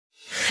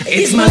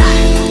It's my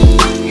life.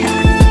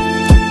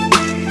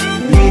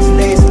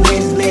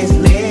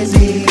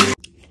 Lazy.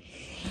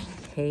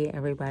 Hey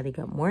everybody,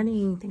 good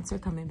morning. Thanks for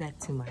coming back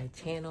to my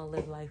channel,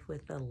 Live Life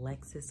with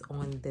Alexis,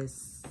 on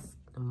this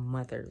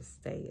Mother's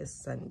Day. It's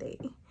Sunday.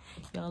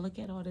 Y'all look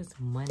at all this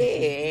money.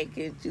 Yeah,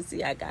 can't you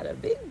see I got a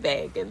big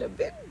bag and a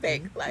big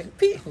bag like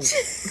Peach.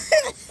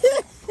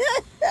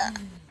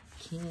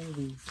 Can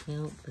we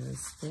count the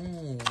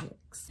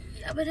stacks?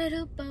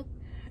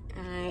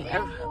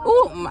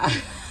 Oh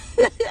my.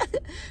 As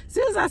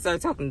soon as I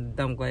started talking, the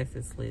dumb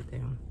glasses slid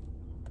down.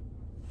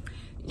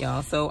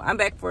 Y'all, so I'm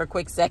back for a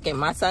quick second.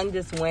 My son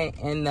just went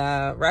in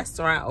the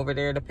restaurant over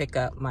there to pick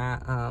up my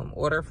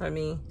order for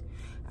me.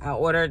 I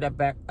ordered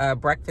a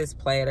breakfast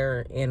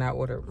platter, and I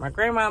ordered my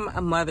grandma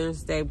a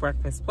Mother's Day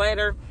breakfast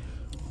platter.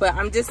 But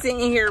I'm just sitting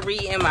here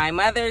reading my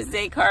Mother's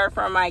Day card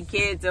for my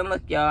kids, and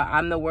look, y'all,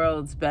 I'm the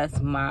world's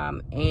best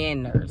mom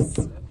and nurse.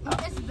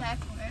 It's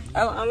backward.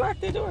 Oh, unlock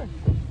the door.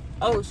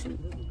 Oh, shoot.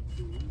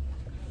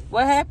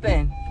 What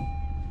happened?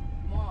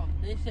 Mom,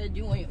 they said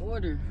you ain't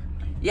order.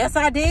 Yes,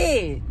 I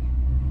did.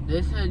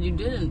 They said you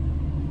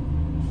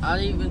didn't. I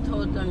even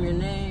told them your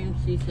name.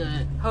 She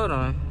said, Hold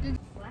on.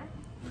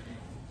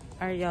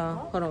 All right, y'all.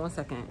 Hold on one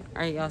second.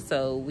 All right, y'all.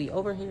 So we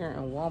over here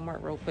in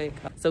Walmart real quick.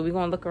 So we're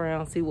going to look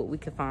around, see what we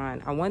can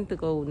find. I wanted to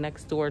go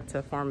next door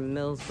to Farm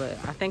Mills, but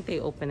I think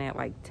they open at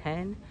like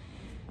 10.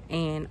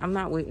 And I'm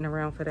not waiting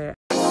around for that.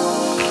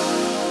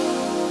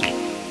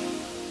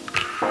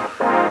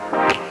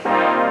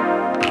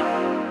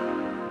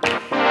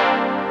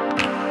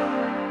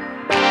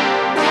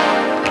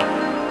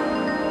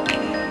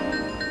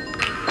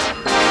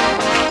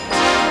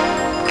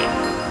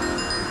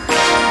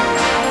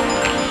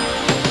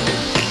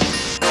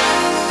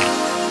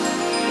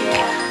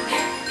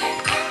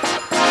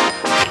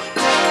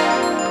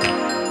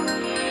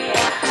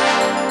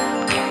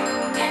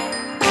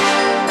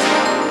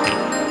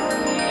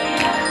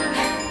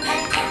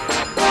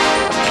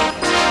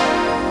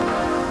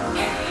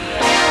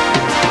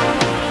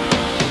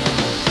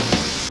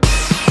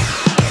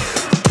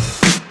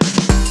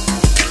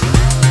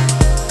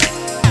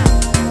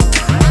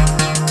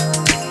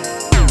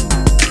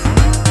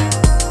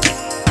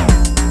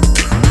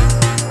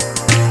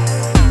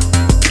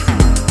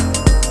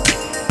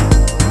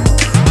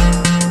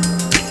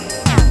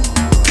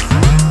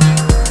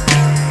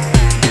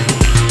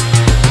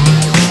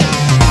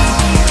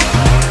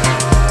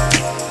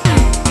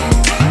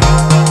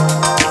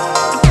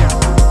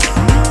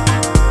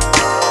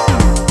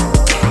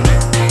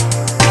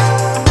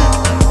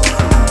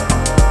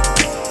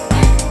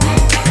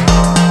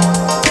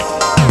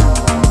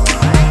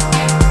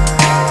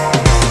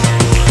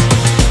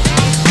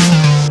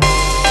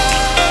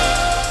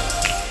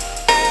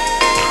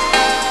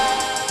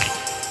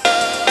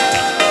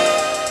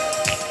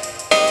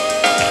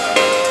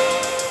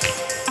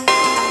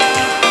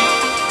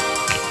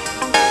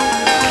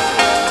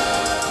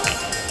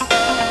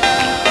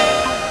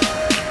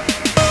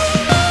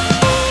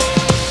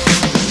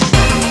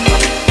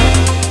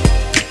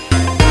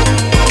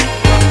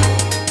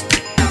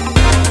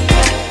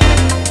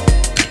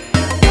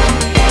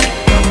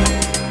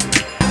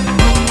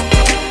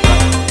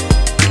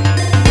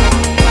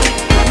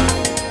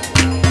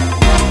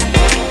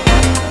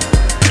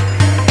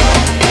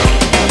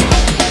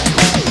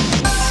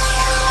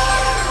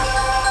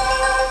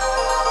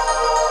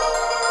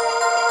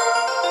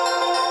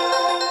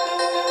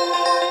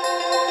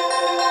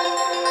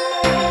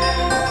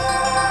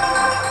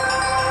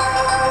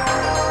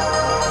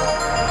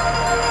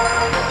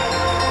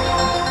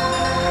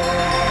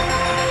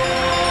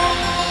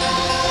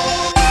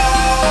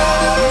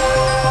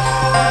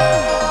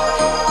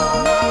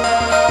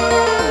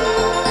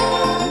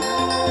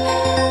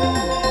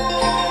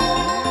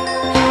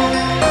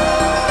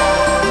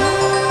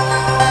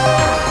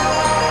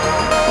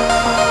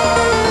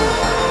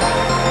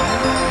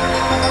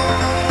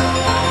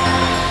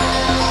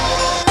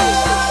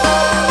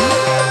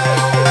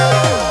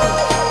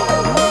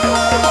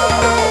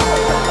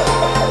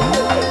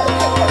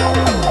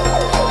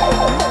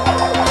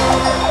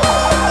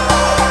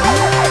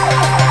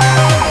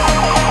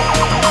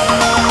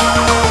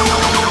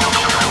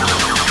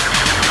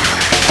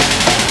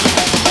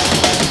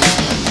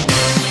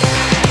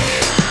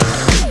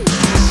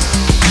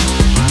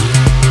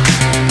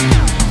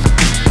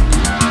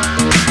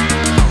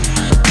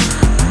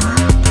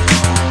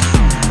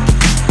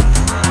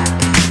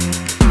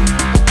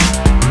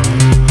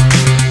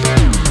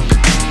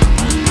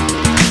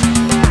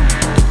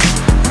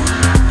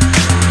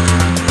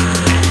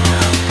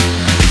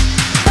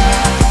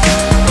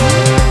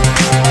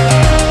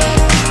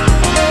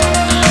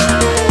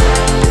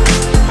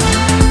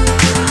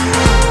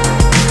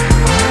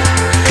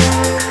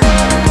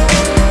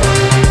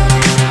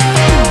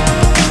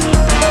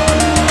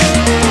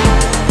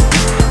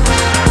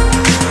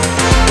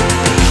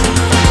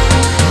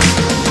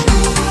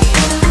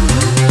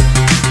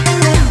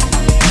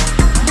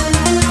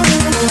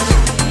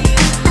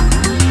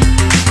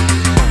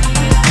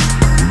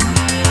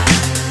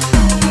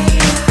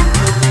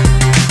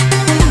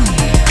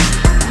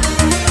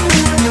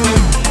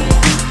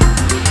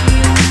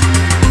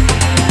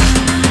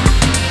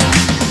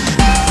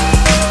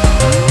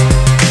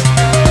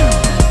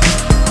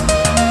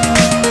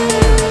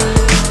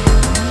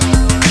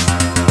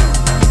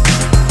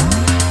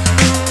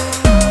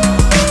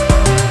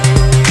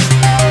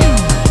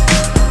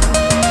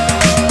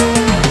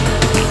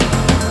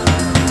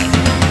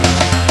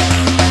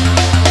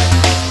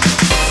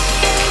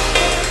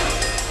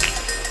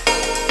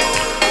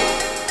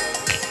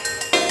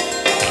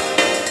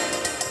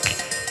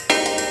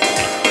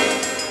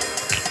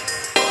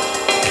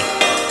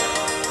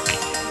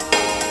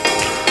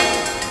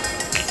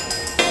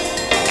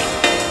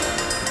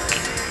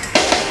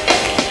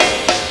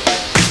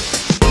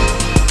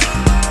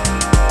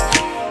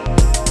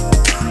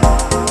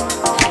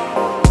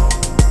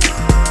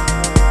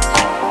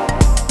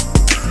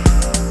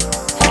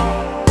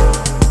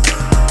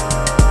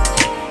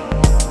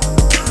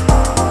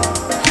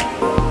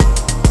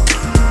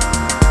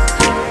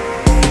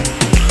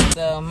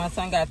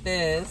 got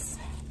this.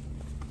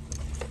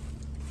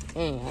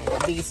 And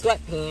these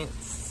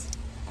sweatpants.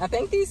 I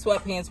think these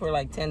sweatpants were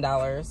like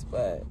 $10,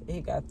 but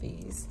he got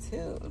these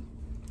too.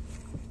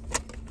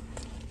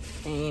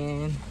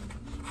 And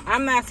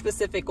I'm not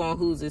specific on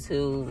whose is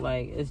who.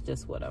 Like, it's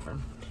just whatever.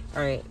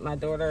 All right, my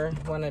daughter,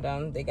 one of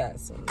them, they got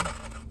some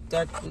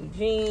dark blue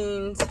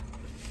jeans.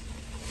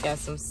 Got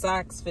some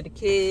socks for the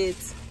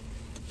kids.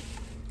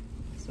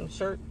 Some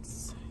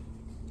shirts.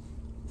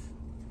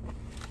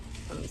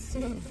 Let me see.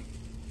 Some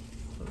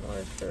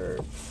more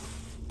shirts.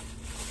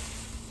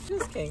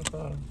 This came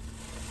from.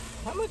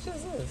 How much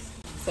is this?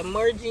 Some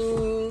more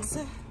jeans.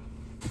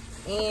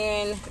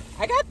 And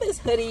I got this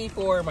hoodie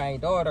for my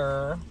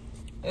daughter.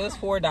 It was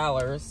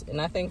 $4.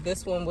 And I think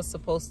this one was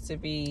supposed to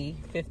be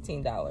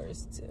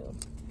 $15 too.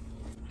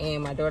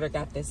 And my daughter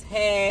got this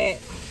hat.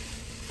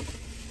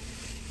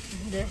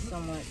 There's so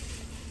much.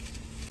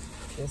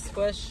 This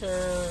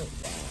sweatshirt.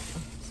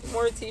 Some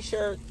more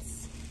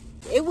t-shirts.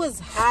 It was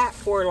hot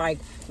for like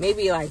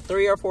maybe like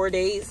 3 or 4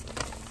 days.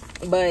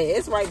 But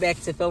it's right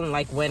back to feeling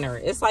like winter.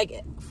 It's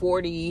like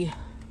 40.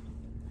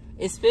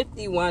 It's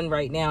 51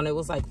 right now, and it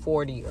was like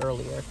 40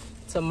 earlier.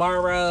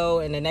 Tomorrow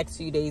and the next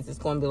few days, it's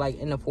going to be like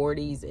in the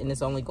 40s, and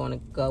it's only going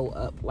to go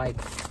up like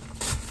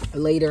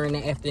later in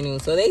the afternoon.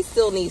 So they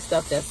still need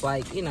stuff that's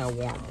like, you know,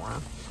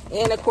 warm.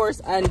 And of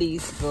course,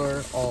 undies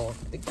for all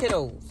the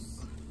kiddos.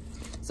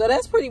 So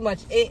that's pretty much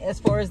it as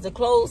far as the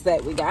clothes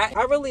that we got.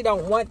 I really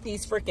don't want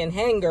these freaking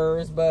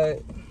hangers,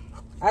 but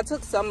I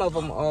took some of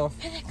them off.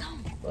 Here they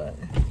come. But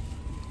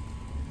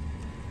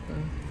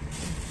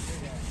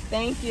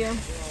thank you.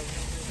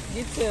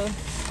 You too.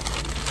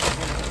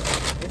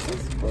 This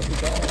is what we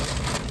got.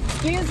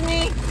 Excuse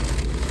me.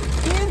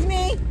 Excuse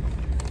me.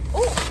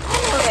 Oh, I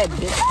know that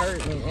bitch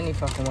hurt me any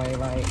fucking way.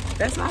 Like,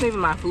 that's not even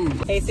my food.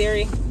 Hey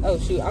Siri. Oh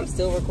shoot, I'm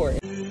still recording.